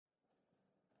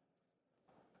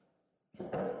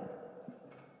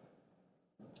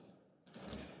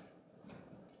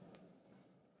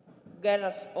Let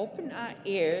us open our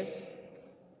ears,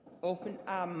 open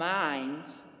our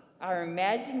minds, our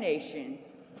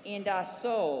imaginations, and our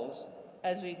souls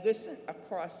as we listen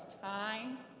across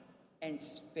time and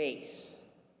space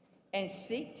and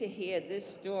seek to hear this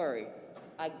story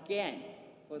again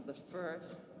for the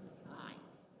first time.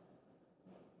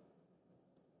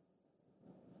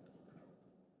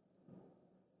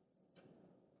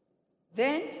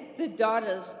 Then the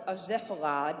daughters of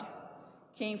Zephalad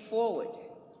came forward.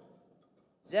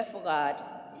 Zephalad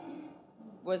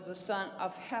was the son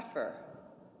of Hepher,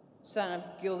 son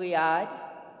of Gilead,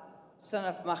 son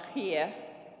of Machir,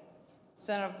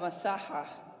 son of Masaha,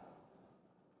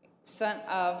 son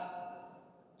of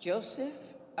Joseph,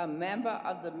 a member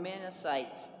of the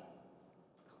Manassite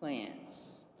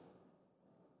clans.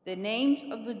 The names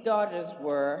of the daughters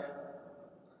were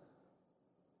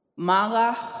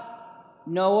Malach,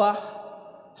 Noah,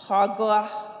 Hoglah,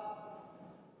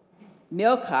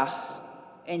 Milcah,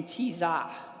 and Tizah.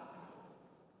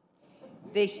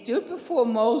 They stood before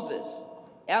Moses,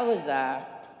 Eleazar,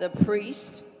 the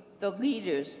priest, the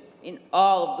leaders, and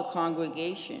all of the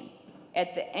congregation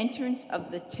at the entrance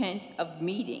of the tent of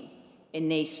meeting,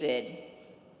 and they said,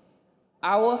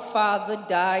 "Our father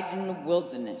died in the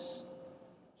wilderness.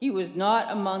 He was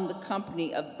not among the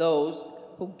company of those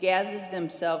who gathered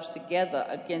themselves together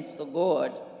against the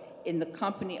Lord in the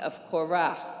company of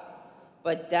Korah,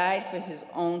 but died for his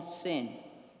own sin,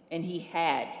 and he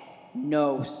had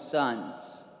no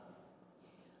sons.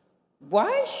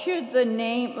 Why should the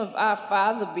name of our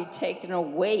father be taken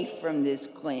away from this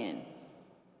clan?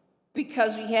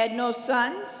 Because we had no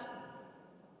sons?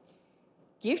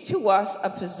 Give to us a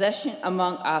possession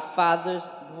among our father's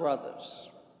brothers."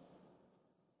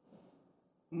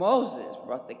 Moses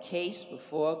brought the case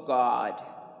before God.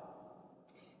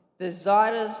 The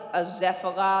daughters of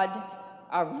Zephalad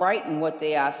are right in what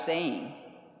they are saying.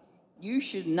 You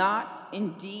should not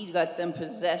indeed let them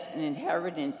possess an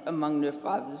inheritance among their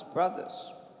father's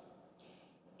brothers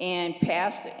and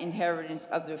pass the inheritance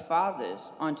of their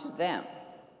fathers onto them.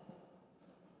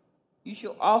 You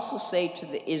shall also say to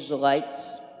the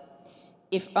Israelites,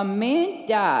 if a man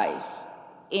dies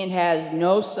and has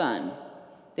no son,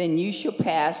 then you shall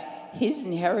pass his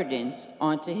inheritance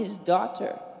onto his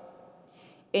daughter.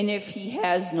 And if he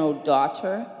has no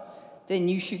daughter, then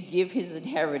you should give his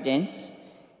inheritance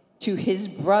to his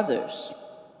brothers.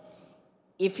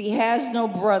 If he has no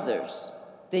brothers,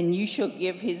 then you shall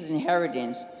give his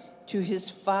inheritance to his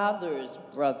father's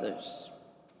brothers.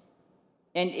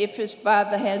 And if his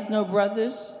father has no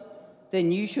brothers,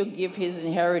 then you shall give his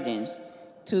inheritance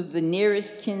to the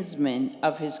nearest kinsman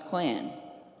of his clan,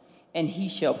 and he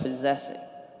shall possess it.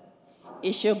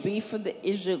 It shall be for the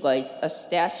Israelites a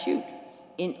statute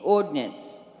in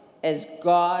ordinance, as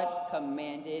God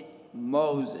commanded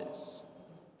Moses.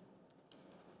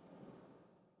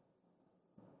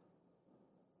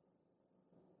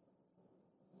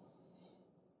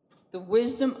 The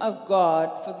wisdom of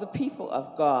God for the people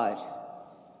of God.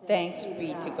 Thanks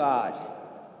be to God.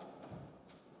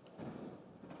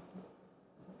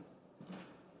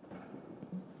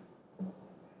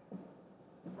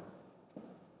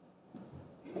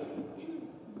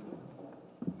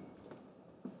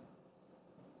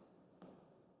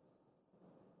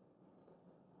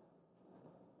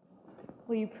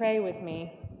 Will you pray with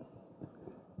me?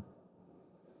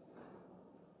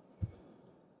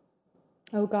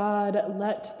 O God,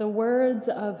 let the words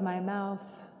of my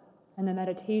mouth and the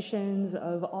meditations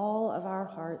of all of our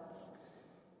hearts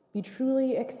be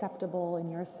truly acceptable in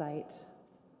your sight,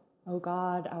 O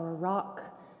God, our rock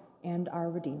and our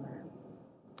Redeemer.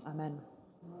 Amen.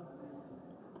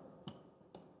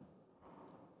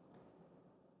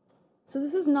 So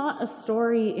this is not a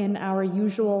story in our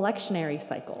usual lectionary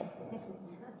cycle.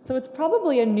 So it's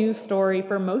probably a new story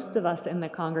for most of us in the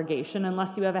congregation,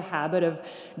 unless you have a habit of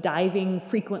diving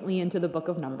frequently into the book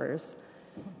of Numbers.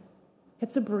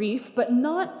 It's a brief but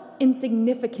not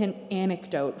insignificant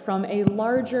anecdote from a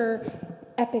larger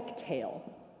epic tale.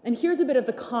 And here's a bit of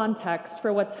the context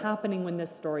for what's happening when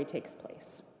this story takes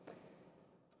place.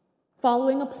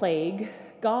 Following a plague,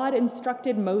 God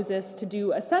instructed Moses to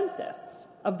do a census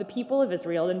of the people of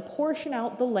Israel and portion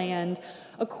out the land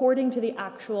according to the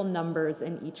actual numbers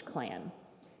in each clan.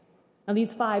 Now,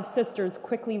 these 5 sisters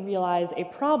quickly realize a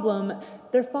problem.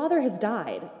 Their father has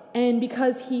died, and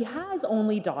because he has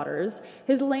only daughters,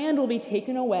 his land will be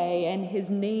taken away and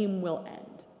his name will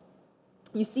end.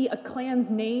 You see, a clan's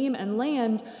name and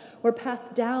land were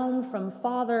passed down from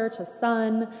father to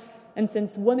son, and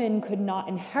since women could not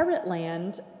inherit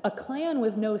land, a clan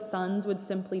with no sons would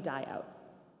simply die out.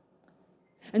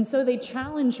 And so they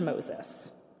challenge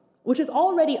Moses. which is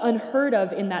already unheard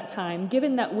of in that time,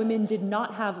 given that women did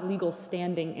not have legal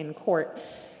standing in court.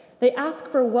 They ask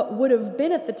for what would have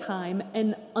been at the time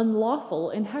an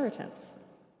unlawful inheritance.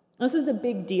 This is a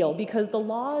big deal because the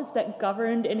laws that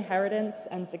governed inheritance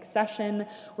and succession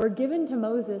were given to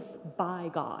Moses by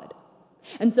God.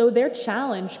 And so their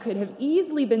challenge could have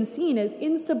easily been seen as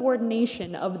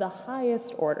insubordination of the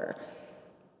highest order.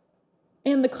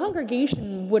 And the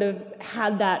congregation would have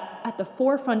had that at the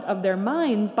forefront of their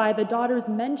minds by the daughter's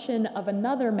mention of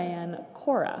another man,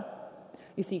 Korah.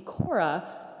 You see, Korah,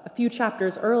 a few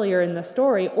chapters earlier in the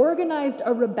story, organized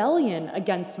a rebellion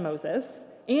against Moses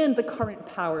and the current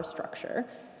power structure,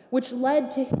 which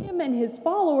led to him and his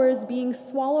followers being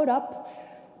swallowed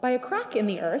up by a crack in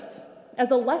the earth as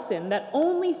a lesson that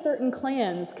only certain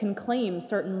clans can claim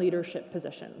certain leadership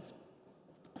positions.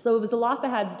 So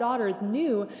Zelophehad's daughters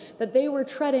knew that they were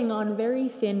treading on very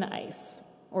thin ice,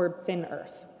 or thin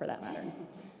earth, for that matter.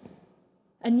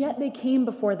 And yet they came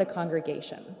before the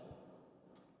congregation.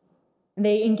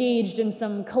 They engaged in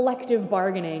some collective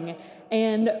bargaining,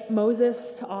 and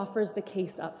Moses offers the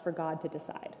case up for God to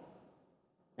decide.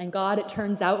 And God, it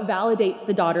turns out, validates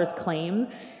the daughters' claim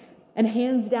and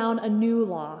hands down a new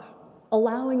law,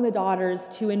 allowing the daughters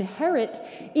to inherit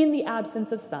in the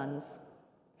absence of sons,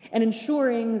 and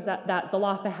ensuring that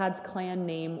Zelophehad's clan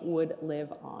name would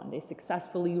live on. They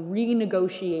successfully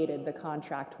renegotiated the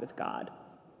contract with God.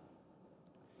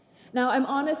 Now, I'm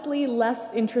honestly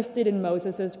less interested in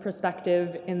Moses'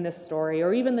 perspective in this story,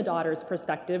 or even the daughters'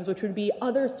 perspectives, which would be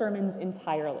other sermons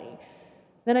entirely,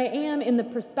 than I am in the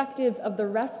perspectives of the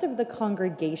rest of the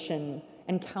congregation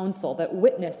and council that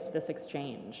witnessed this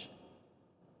exchange.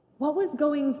 What was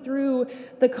going through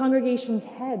the congregation's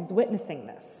heads witnessing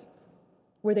this?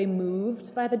 Were they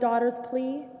moved by the daughter's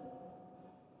plea?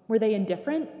 Were they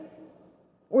indifferent?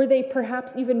 Were they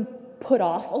perhaps even put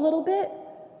off a little bit?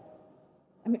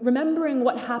 I mean, remembering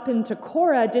what happened to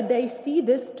Korah, did they see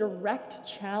this direct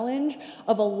challenge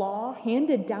of a law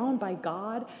handed down by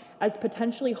God as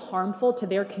potentially harmful to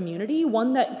their community,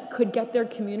 one that could get their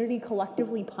community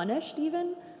collectively punished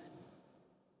even?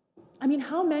 I mean,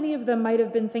 how many of them might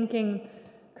have been thinking,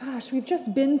 gosh, we've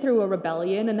just been through a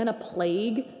rebellion and then a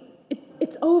plague.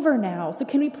 It's over now, so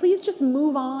can we please just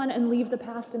move on and leave the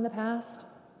past in the past?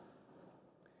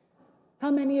 How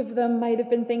many of them might have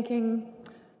been thinking,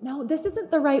 no, this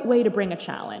isn't the right way to bring a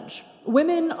challenge.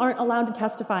 Women aren't allowed to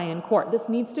testify in court. This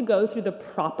needs to go through the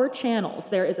proper channels.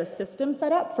 There is a system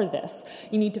set up for this.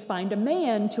 You need to find a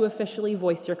man to officially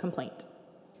voice your complaint.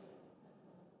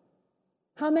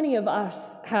 How many of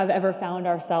us have ever found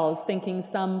ourselves thinking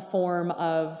some form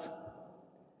of,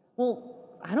 well,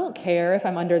 I don't care if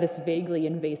I'm under this vaguely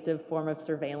invasive form of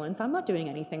surveillance. I'm not doing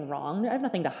anything wrong. I have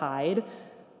nothing to hide.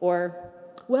 Or,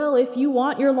 well, if you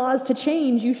want your laws to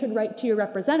change, you should write to your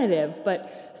representative,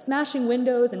 but smashing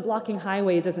windows and blocking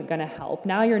highways isn't going to help.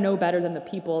 Now you're no better than the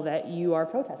people that you are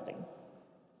protesting.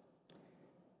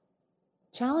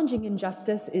 Challenging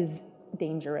injustice is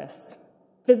dangerous,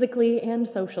 physically and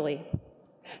socially.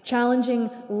 Challenging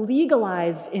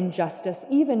legalized injustice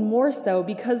even more so,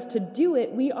 because to do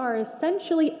it, we are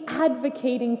essentially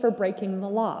advocating for breaking the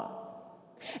law.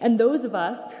 And those of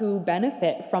us who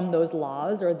benefit from those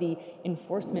laws or the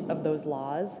enforcement of those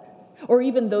laws, or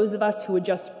even those of us who would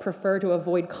just prefer to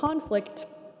avoid conflict,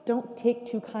 don't take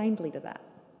too kindly to that.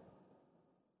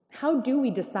 How do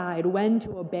we decide when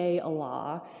to obey a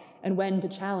law and when to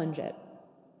challenge it?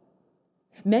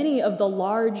 Many of the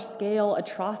large-scale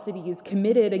atrocities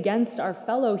committed against our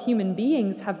fellow human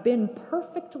beings have been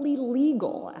perfectly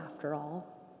legal, after all.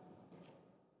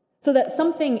 So that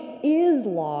something is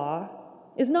law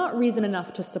is not reason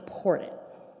enough to support it.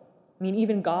 I mean,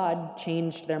 even God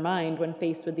changed their mind when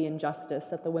faced with the injustice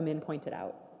that the women pointed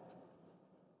out.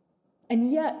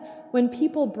 And yet, when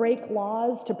people break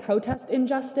laws to protest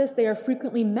injustice, they are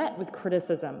frequently met with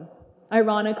criticism.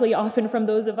 Ironically, often from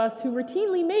those of us who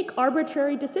routinely make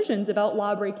arbitrary decisions about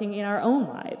lawbreaking in our own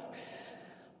lives.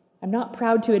 I'm not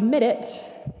proud to admit it,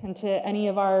 and to any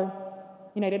of our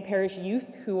United Parish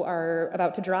youth who are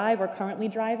about to drive or currently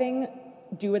driving,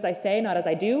 do as I say, not as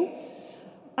I do.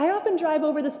 I often drive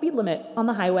over the speed limit on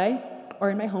the highway or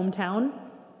in my hometown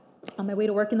on my way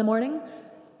to work in the morning.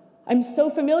 I'm so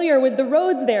familiar with the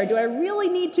roads there. Do I really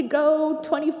need to go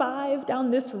 25 down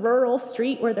this rural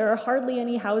street where there are hardly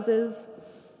any houses?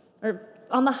 Or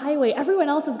on the highway, everyone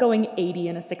else is going 80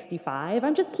 and a 65.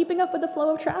 I'm just keeping up with the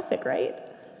flow of traffic, right?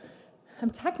 I'm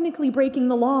technically breaking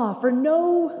the law for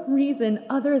no reason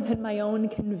other than my own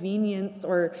convenience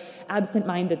or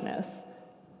absent-mindedness.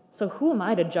 So who am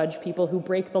I to judge people who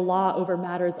break the law over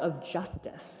matters of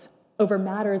justice, over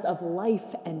matters of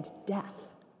life and death?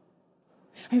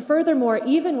 And furthermore,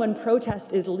 even when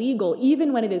protest is legal,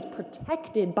 even when it is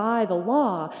protected by the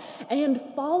law, and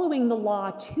following the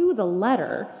law to the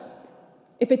letter,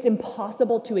 if it's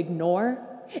impossible to ignore,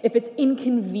 if it's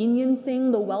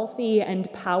inconveniencing the wealthy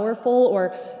and powerful,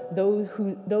 or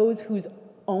those whose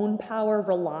own power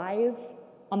relies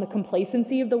on the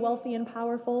complacency of the wealthy and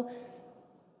powerful,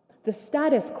 the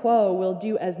status quo will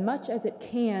do as much as it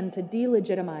can to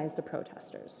delegitimize the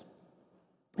protesters.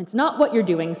 It's not what you're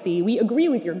doing, see. We agree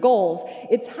with your goals.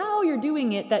 It's how you're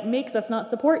doing it that makes us not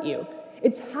support you.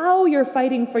 It's how you're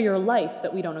fighting for your life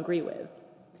that we don't agree with.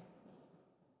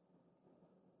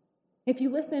 If you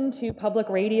listen to public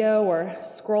radio or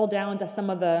scroll down to some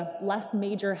of the less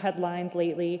major headlines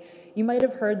lately, you might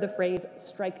have heard the phrase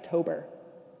Striketober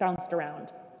bounced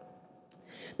around.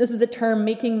 This is a term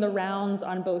making the rounds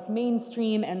on both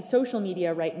mainstream and social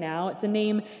media right now. It's a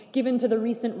name given to the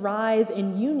recent rise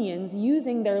in unions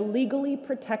using their legally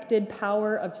protected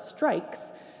power of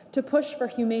strikes to push for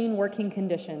humane working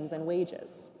conditions and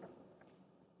wages.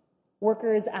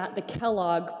 Workers at the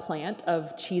Kellogg plant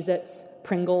of Cheez-Its,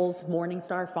 Pringles,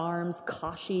 Morningstar Farms,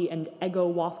 Kashi, and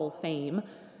Eggo waffle fame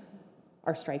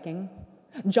are striking.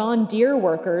 John Deere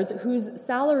workers, whose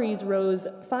salaries rose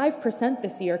 5%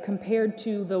 this year compared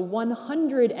to the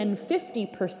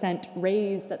 150%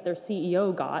 raise that their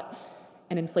CEO got,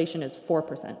 and inflation is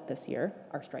 4% this year,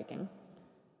 are striking.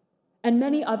 And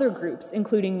many other groups,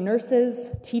 including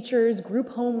nurses, teachers,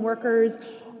 group home workers,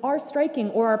 are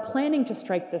striking or are planning to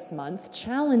strike this month,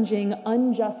 challenging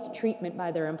unjust treatment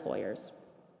by their employers.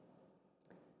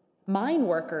 Mine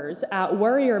workers at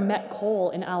Warrior Met Coal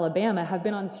in Alabama have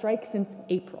been on strike since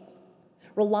April,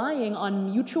 relying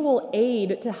on mutual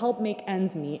aid to help make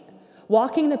ends meet,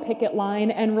 walking the picket line,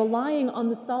 and relying on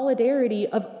the solidarity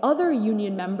of other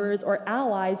union members or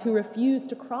allies who refuse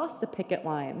to cross the picket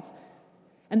lines,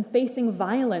 and facing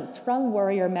violence from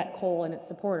Warrior Met Coal and its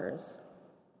supporters.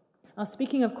 Now,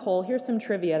 speaking of coal, here's some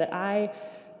trivia that I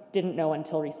didn't know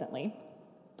until recently.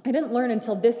 I didn't learn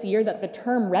until this year that the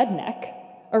term redneck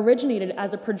originated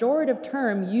as a pejorative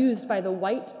term used by the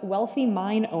white, wealthy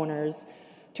mine owners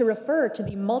to refer to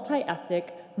the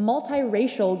multi-ethnic,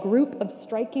 multiracial group of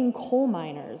striking coal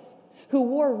miners who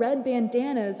wore red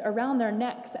bandanas around their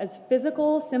necks as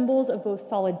physical symbols of both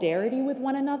solidarity with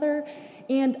one another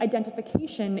and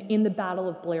identification in the Battle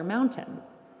of Blair Mountain.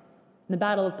 The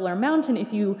Battle of Blair Mountain,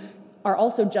 if you are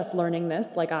also just learning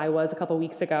this, like I was a couple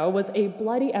weeks ago, was a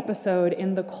bloody episode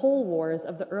in the coal wars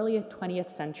of the early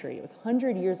 20th century. It was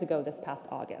 100 years ago this past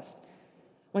August,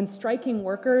 when striking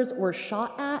workers were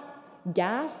shot at,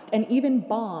 gassed, and even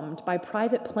bombed by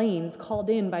private planes called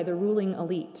in by the ruling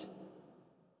elite.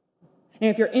 And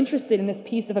if you're interested in this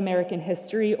piece of American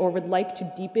history or would like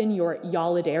to deepen your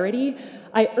yolidarity,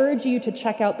 I urge you to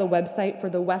check out the website for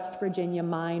the West Virginia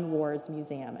Mine Wars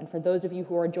Museum. And for those of you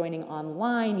who are joining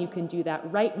online, you can do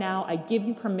that right now. I give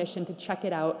you permission to check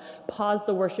it out, pause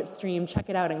the worship stream, check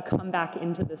it out, and come back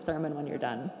into the sermon when you're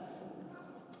done.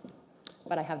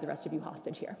 But I have the rest of you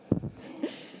hostage here.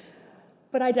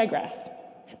 But I digress.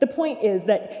 The point is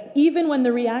that even when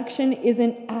the reaction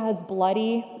isn't as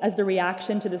bloody as the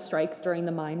reaction to the strikes during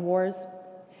the mine wars,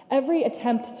 every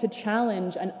attempt to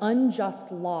challenge an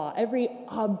unjust law, every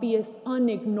obvious,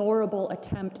 unignorable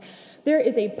attempt, there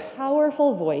is a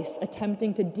powerful voice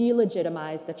attempting to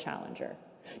delegitimize the challenger,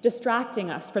 distracting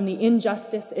us from the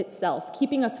injustice itself,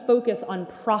 keeping us focused on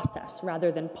process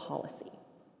rather than policy.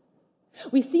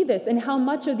 We see this in how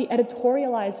much of the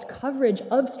editorialized coverage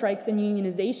of strikes and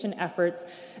unionization efforts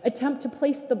attempt to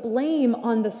place the blame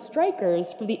on the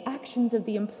strikers for the actions of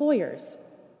the employers.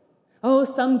 Oh,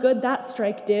 some good that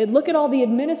strike did. Look at all the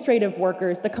administrative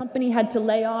workers the company had to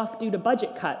lay off due to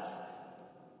budget cuts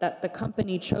that the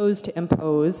company chose to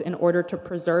impose in order to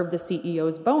preserve the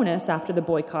CEO's bonus after the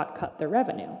boycott cut their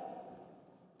revenue.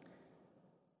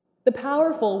 The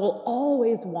powerful will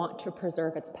always want to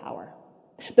preserve its power.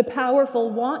 The powerful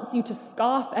wants you to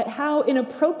scoff at how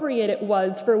inappropriate it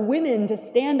was for women to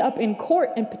stand up in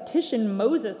court and petition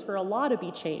Moses for a law to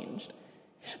be changed.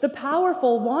 The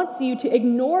powerful wants you to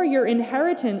ignore your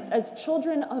inheritance as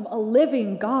children of a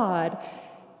living God,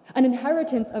 an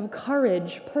inheritance of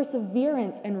courage,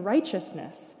 perseverance, and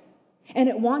righteousness. And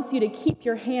it wants you to keep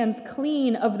your hands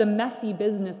clean of the messy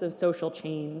business of social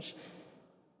change,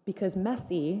 because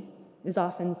messy is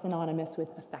often synonymous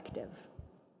with effective.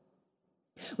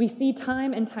 We see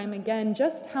time and time again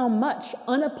just how much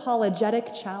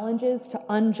unapologetic challenges to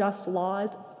unjust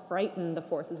laws frighten the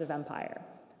forces of empire.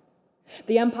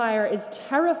 The empire is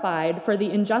terrified for the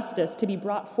injustice to be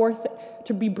brought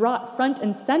front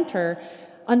and center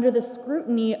under the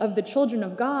scrutiny of the children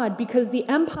of God, because the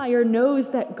empire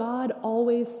knows that God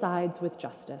always sides with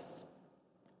justice.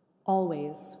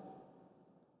 Always.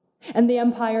 And the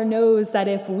empire knows that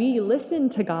if we listen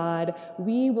to God,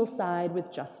 we will side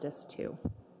with justice too.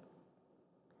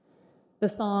 The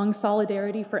song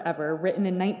Solidarity Forever, written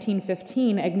in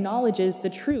 1915, acknowledges the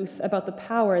truth about the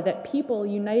power that people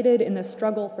united in the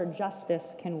struggle for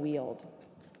justice can wield.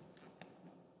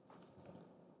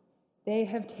 They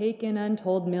have taken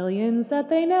untold millions that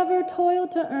they never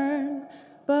toiled to earn,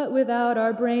 but without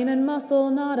our brain and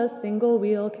muscle, not a single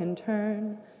wheel can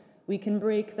turn. We can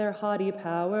break their haughty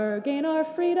power, gain our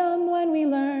freedom when we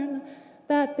learn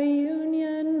that the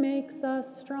union makes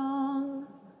us strong.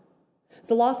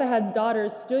 Zelophehad's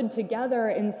daughters stood together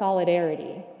in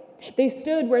solidarity. They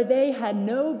stood where they had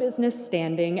no business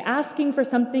standing, asking for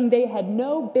something they had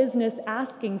no business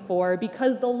asking for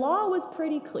because the law was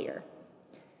pretty clear.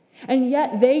 And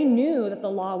yet they knew that the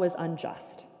law was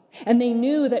unjust. And they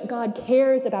knew that God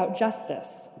cares about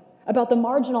justice, about the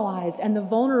marginalized and the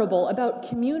vulnerable, about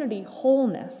community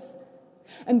wholeness.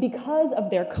 And because of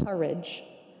their courage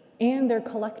and their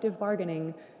collective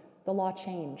bargaining, the law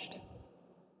changed.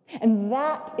 And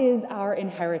that is our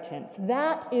inheritance.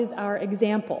 That is our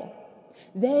example.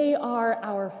 They are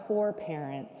our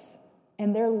foreparents,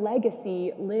 and their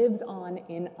legacy lives on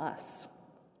in us.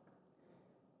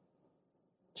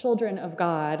 Children of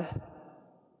God,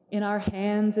 in our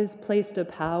hands is placed a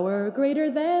power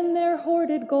greater than their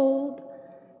hoarded gold,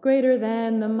 greater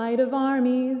than the might of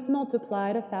armies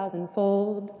multiplied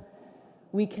 1,000-fold.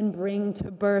 We can bring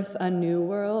to birth a new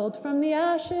world from the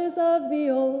ashes of the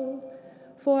old,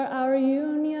 for our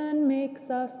union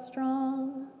makes us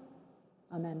strong.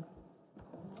 Amen.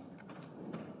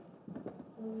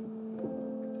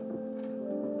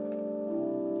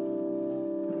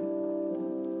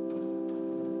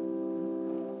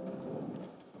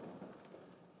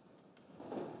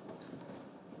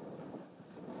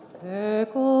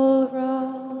 Circle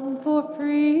round for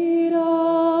freedom,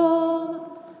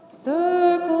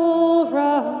 circle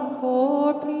round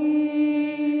for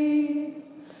peace,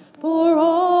 for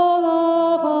all